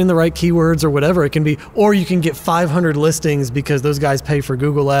not putting in the right keywords or whatever, it can be, or you can get 500 listings because those guys pay for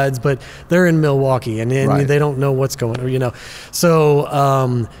Google ads, but they're in Milwaukee and they don't know what's going on, you know.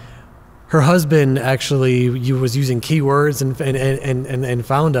 So her husband actually was using keywords and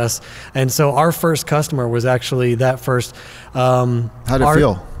found us. And so our first customer was actually that first. How'd it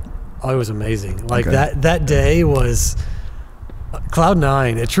feel? Oh, it was amazing. Like that day was cloud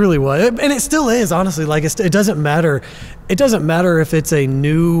nine. It truly was, and it still is. Honestly, like it doesn't matter. It doesn't matter if it's a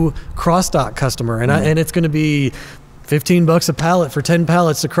new cross-dock customer, and it's going to be $15 a pallet for 10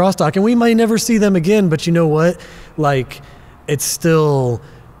 pallets to cross-dock, and we might never see them again. But you know what? Like, it's still.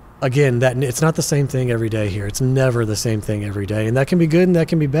 Again, that it's not the same thing every day here. It's never the same thing every day, and that can be good and that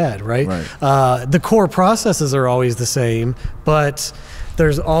can be bad, right? The core processes are always the same, but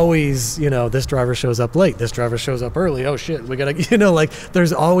there's always, you know, this driver shows up late, this driver shows up early. Oh shit, we gotta, you know, like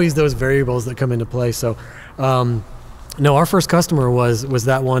there's always those variables that come into play. So, no, our first customer was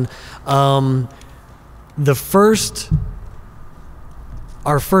that one. I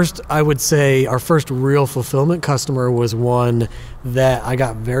would say our first real fulfillment customer was one that I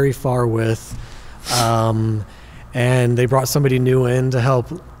got very far with, and they brought somebody new in to help,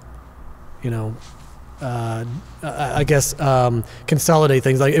 you know, I guess consolidate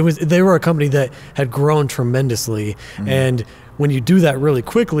things. Like they were a company that had grown tremendously, and when you do that really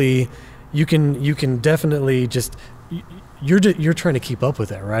quickly, you can definitely just you're trying to keep up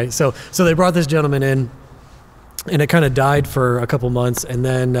with it, right? So they brought this gentleman in. And it kind of died for a couple months, and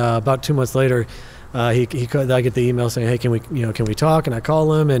then about 2 months later, I get the email saying, "Hey, can we talk?" And I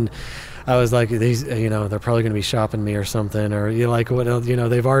call him, and I was like, "These, you know, they're probably going to be shopping me or something, or you know, like what, you know,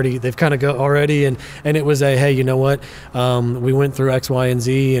 they've kind of go already." And it was hey, you know what? We went through X, Y, and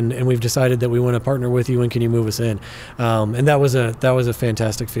Z, and we've decided that we want to partner with you, and can you move us in? And that was a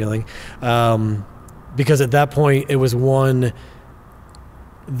fantastic feeling, because at that point it was one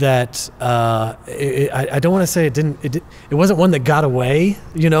that I don't want to say it wasn't one that got away,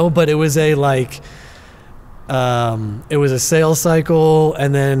 you know, but it was it was a sales cycle,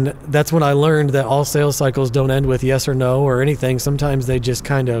 and then that's when I learned that all sales cycles don't end with yes or no or anything. Sometimes they just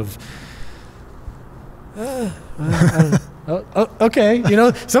kind of okay, you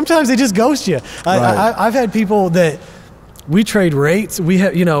know, sometimes they just ghost you. I've had people that we trade rates. We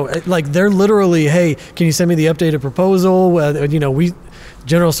have, you know, like they're literally, hey, can you send me the updated proposal? You know,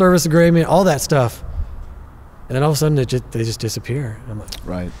 general service agreement, all that stuff. And then all of a sudden they just disappear. I'm like,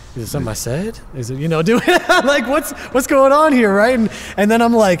 is it something I said? Is it, you know, like what's going on here, right? And then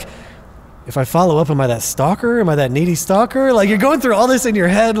I'm like, if I follow up, am I that stalker? Am I that needy stalker? Like, you're going through all this in your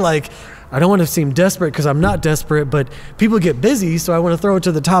head, like, I don't want to seem desperate because I'm not desperate, but people get busy, so I want to throw it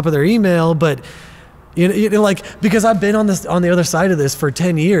to the top of their email, but you know, like, because I've been on the other side of this for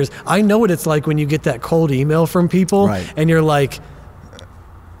 10 years, I know what it's like when you get that cold email from people, and you're like,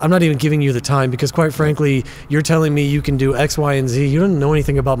 I'm not even giving you the time, because quite frankly, you're telling me you can do X, Y, and Z. You don't know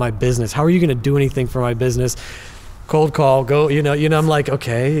anything about my business. How are you going to do anything for my business? Cold call, go, you know, I'm like,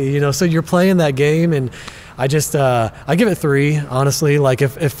 okay, you know, so you're playing that game, and I just, I give it 3, honestly. Like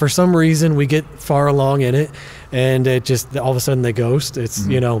if for some reason we get far along in it and it just, all of a sudden they ghost, it's,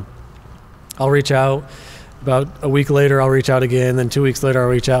 you know, I'll reach out. About a week later, I'll reach out again. Then 2 weeks later, I'll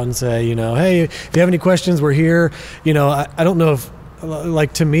reach out and say, you know, hey, if you have any questions, we're here. You know, I don't know if,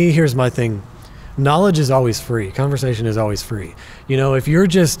 like, to me, here's my thing. Knowledge is always free. Conversation is always free. You know, if you're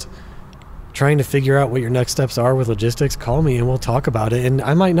just trying to figure out what your next steps are with logistics, call me and we'll talk about it. And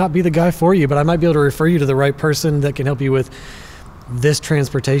I might not be the guy for you, but I might be able to refer you to the right person that can help you with this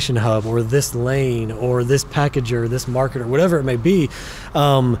transportation hub or this lane or this packager, this marketer, whatever it may be.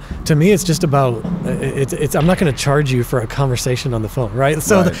 To me, it's just about, I'm not going to charge you for a conversation on the phone, right?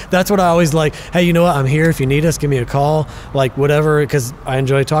 So that's what I always like. Hey, you know what? I'm here. If you need us, give me a call, like whatever, because I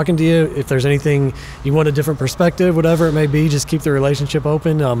enjoy talking to you. If there's anything you want, a different perspective, whatever it may be, just keep the relationship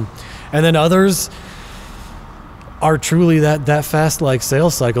open. And then others are truly that fast, like,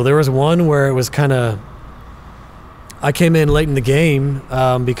 sales cycle. There was one where it was kind of, I came in late in the game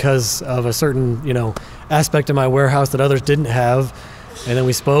because of a certain, you know, aspect of my warehouse that others didn't have, and then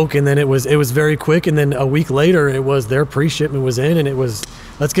we spoke, and then it was very quick, and then a week later it was their pre-shipment was in, and it was,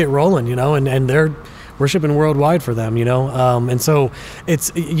 let's get rolling, you know, and we're shipping worldwide for them, you know, and so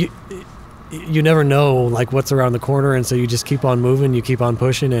it's you never know, like, what's around the corner, and so you just keep on moving, you keep on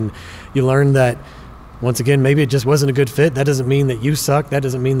pushing, and you learn that once again, maybe it just wasn't a good fit. That doesn't mean that you suck. That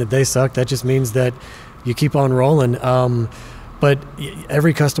doesn't mean that they suck. That just means that you keep on rolling. but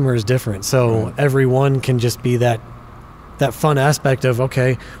every customer is different. So everyone can just be that fun aspect of,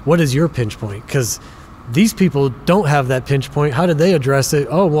 okay, what is your pinch point? Because these people don't have that pinch point. How did they address it?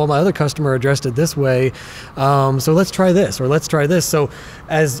 Oh, well, my other customer addressed it this way. So let's try this, or let's try this. So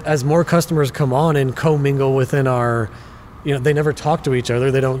as more customers come on and commingle within our, they never talk to each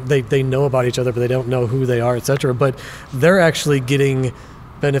other. They know about each other, but they don't know who they are, et cetera. But they're actually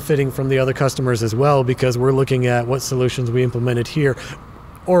benefiting from the other customers as well, because we're looking at what solutions we implemented here.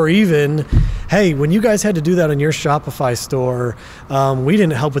 Or even, hey, when you guys had to do that on your Shopify store, we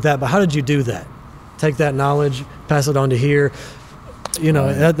didn't help with that, but how did you do that? Take that knowledge, pass it on to here.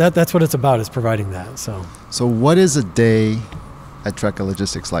 That's what it's about, is providing that. So what is a day at Trekka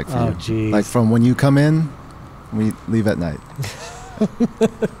Logistics like for you? Geez. Like from when you come in, we leave at night.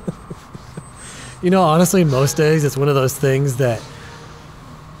 Honestly, most days it's one of those things that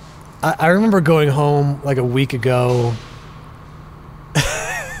I remember going home like a week ago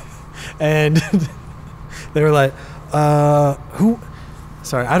and they were like,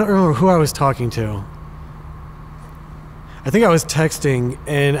 sorry, I don't remember who I was talking to. I think I was texting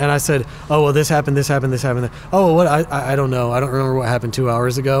and I said, oh, well, this happened. Oh, well, what? I don't know. I don't remember what happened 2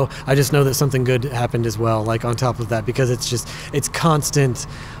 hours ago. I just know that something good happened as well, like on top of that, because it's constant.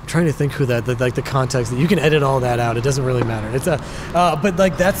 I'm trying to think who the context, you can edit all that out. It doesn't really matter. It's but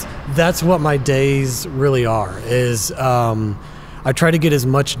like that's what my days really are, is I try to get as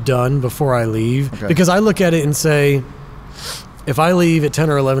much done before I leave, because I look at it and say, if I leave at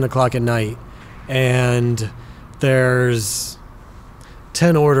 10 or 11 o'clock at night and there's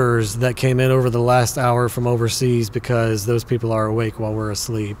 10 orders that came in over the last hour from overseas because those people are awake while we're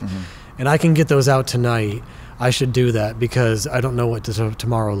asleep, and I can get those out tonight, I should do that, because I don't know what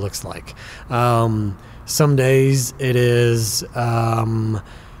tomorrow looks like. Some days it is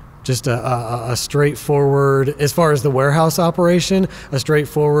just a straightforward, as far as the warehouse operation, a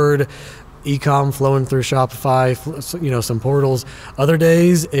straightforward e-com flowing through Shopify, some portals. Other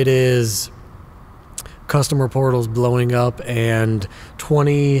days it is customer portals blowing up, and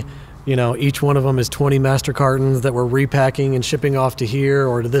 20, each one of them is 20 master cartons that we're repacking and shipping off to here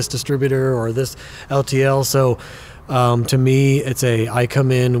or to this distributor or this LTL. So to me, I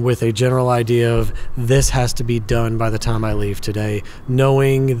come in with a general idea of this has to be done by the time I leave today,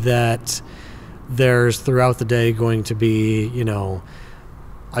 knowing that there's throughout the day going to be,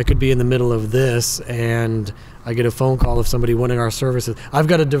 I could be in the middle of this and I get a phone call of somebody wanting our services. I've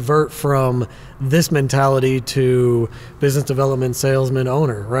got to divert from this mentality to business development, salesman,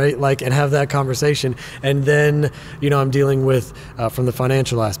 owner, right? And have that conversation. And then, I'm dealing with from the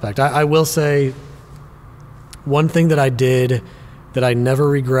financial aspect. I will say one thing that I did that I never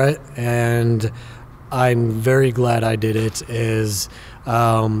regret, and I'm very glad I did it, is,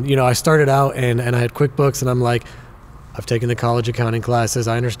 I started out and I had QuickBooks, and I'm like, I've taken the college accounting classes.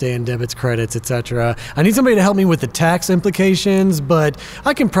 I understand debits, credits, etc. I need somebody to help me with the tax implications, but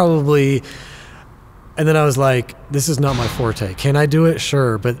I can probably... And then I was like, this is not my forte. Can I do it?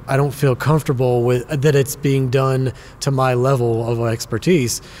 Sure, but I don't feel comfortable with that it's being done to my level of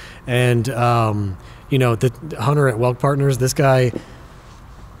expertise. And, the Hunter at Welk Partners, this guy,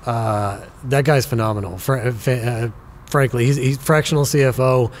 that guy's phenomenal. Frankly, he's fractional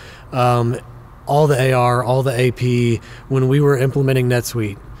CFO. All the AR, all the AP, when we were implementing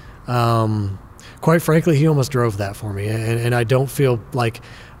NetSuite. Quite frankly, he almost drove that for me. And I don't feel like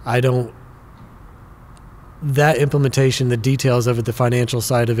that implementation, the details of it, the financial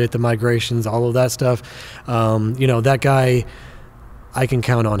side of it, the migrations, all of that stuff, that guy, I can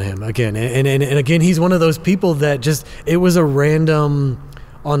count on him again. And again, he's one of those people that it was a random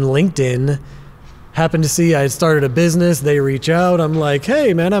on LinkedIn, happened to see I had started a business. They reach out. I'm like,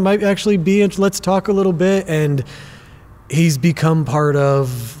 hey, man, I might actually let's talk a little bit. And he's become part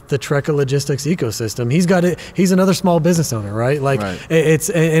of the Trekka Logistics ecosystem. He's another small business owner, right?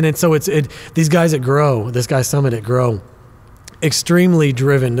 These guys at Grow, this guy Summit at Grow, extremely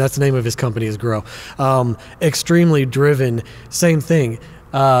driven. That's the name of his company, is Grow. Extremely driven. Same thing.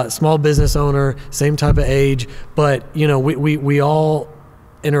 Small business owner, same type of age, but we all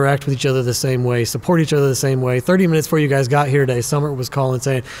interact with each other the same way, support each other the same way. 30 minutes before you guys got here today, Summer was calling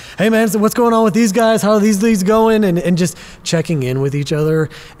saying, hey man, so what's going on with these guys? How are these leads going? And just checking in with each other.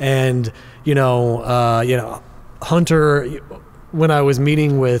 And, Hunter, when I was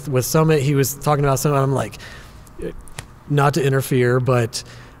meeting with Summit, he was talking about something. I'm like, not to interfere, but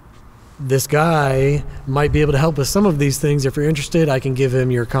this guy might be able to help with some of these things. If you're interested, I can give him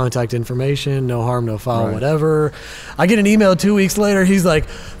your contact information. No harm, no foul, Right. whatever. I get an email 2 weeks later. He's like,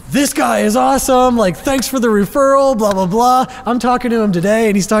 this guy is awesome. Like, thanks for the referral, blah, blah, blah. I'm talking to him today,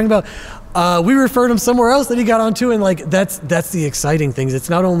 and he's talking about, we referred him somewhere else that he got onto. And like, that's the exciting things. It's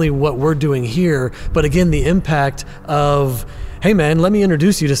not only what we're doing here, but again, the impact of, hey man, let me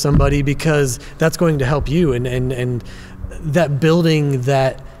introduce you to somebody, because that's going to help you. And that building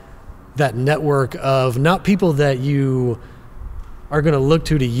that network of not people that you are going to look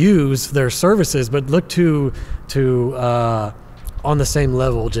to use their services, but look to on the same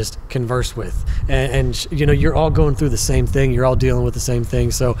level, just converse with, and you know, you're all going through the same thing, you're all dealing with the same thing.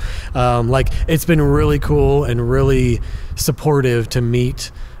 So like, it's been really cool and really supportive to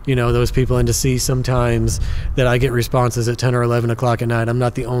meet, you know, those people, and to see sometimes that I get responses at 10 or 11 o'clock at night. I'm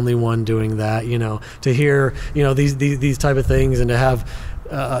not the only one doing that, you know, to hear, you know, these type of things, and to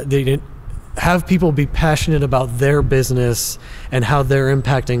have people be passionate about their business and how they're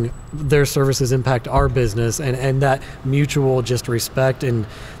impacting, their services impact our business, and that mutual just respect and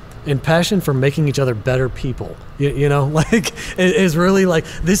passion for making each other better people. You know, like, it is really like,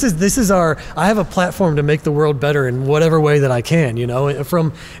 this is our, I have a platform to make the world better in whatever way that I can, you know,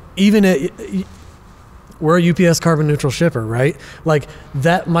 from even we're a UPS carbon neutral shipper, right? Like,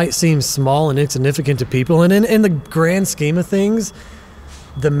 that might seem small and insignificant to people, and in the grand scheme of things,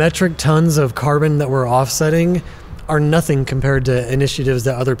 the metric tons of carbon that we're offsetting are nothing compared to initiatives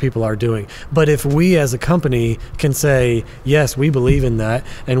that other people are doing. But if we as a company can say, yes, we believe in that,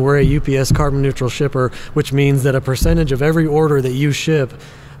 and we're a UPS carbon neutral shipper, which means that a percentage of every order that you ship,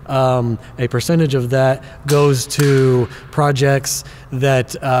 a percentage of that goes to projects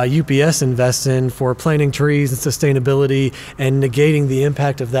that UPS invests in for planting trees and sustainability and negating the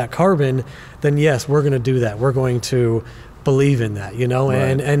impact of that carbon, then yes, we're going to do that. We're going to believe in that, you know.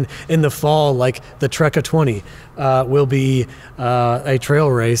 Right. And in the fall, like, the Trekka 20 will be a trail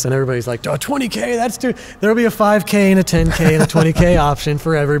race, and everybody's like, oh, 20K, that's too. There'll be a 5K and a 10K and a 20K option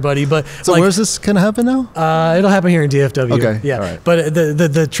for everybody. But so, like, where's this gonna happen now? It'll happen here in DFW. Okay, yeah. All right. But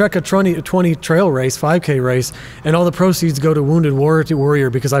the Trekka 20 trail race, 5K race, and all the proceeds go to Wounded Warrior,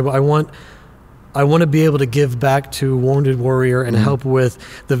 because I want to be able to give back to Wounded Warrior and help with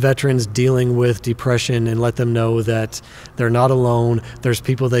the veterans dealing with depression, and let them know that they're not alone. There's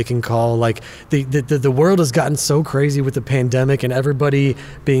people they can call. Like, the world has gotten so crazy with the pandemic, and everybody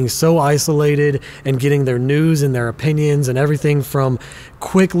being so isolated and getting their news and their opinions and everything from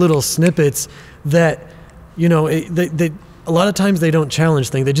quick little snippets that, you know, a lot of times they don't challenge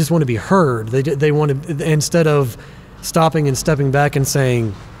things. They just want to be heard. They want to, instead of stopping and stepping back and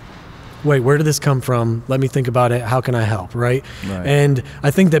saying, wait, where did this come from? Let me think about it. How can I help? Right? And I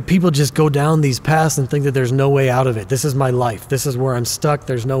think that people just go down these paths and think that there's no way out of it. This is my life. This is where I'm stuck.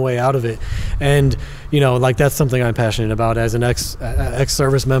 There's no way out of it. And, you know, like, that's something I'm passionate about as an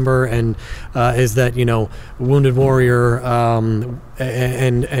ex-service member, and is that, you know, Wounded Warrior,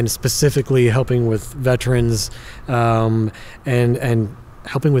 and specifically helping with veterans, and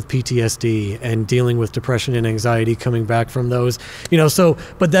helping with PTSD and dealing with depression and anxiety coming back from those, you know. So,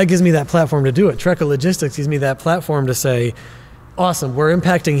 but that gives me that platform to do it. Trekka Logistics gives me that platform to say, awesome, we're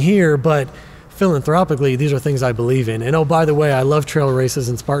impacting here, but philanthropically, these are things I believe in. And oh, by the way, I love trail races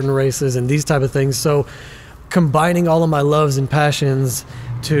and Spartan races and these type of things. So combining all of my loves and passions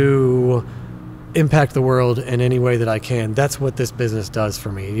to impact the world in any way that I can. That's what this business does for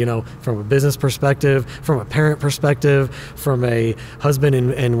me, you know, from a business perspective, from a parent perspective, from a husband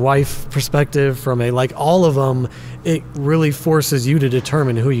and wife perspective, from a, like, all of them. It really forces you to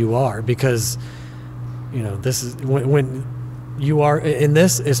determine who you are, because, you know, this is when you are in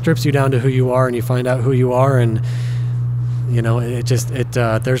this, it strips you down to who you are, and you find out who you are, and, you know,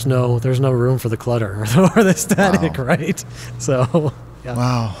 there's no room for the clutter or the static. Wow. Right? So, yeah.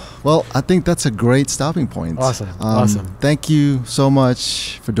 Wow. Well, I think that's a great stopping point. Awesome. Awesome. Thank you so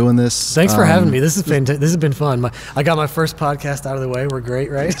much for doing this. Thanks for having me. This is fantastic. This has been fun. I got my first podcast out of the way. We're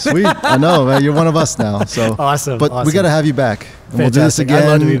great, right? Sweet. I know, man. You're one of us now. So awesome. But we got to have you back. And we'll do this again. I'd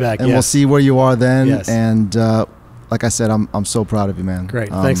love to be back. And we'll see where you are then. Yes. And like I said, I'm so proud of you, man. Great.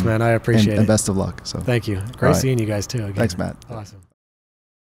 Thanks, man. I appreciate it. And best of luck. So thank you. Great seeing you guys too. Again. Thanks, Matt. Awesome.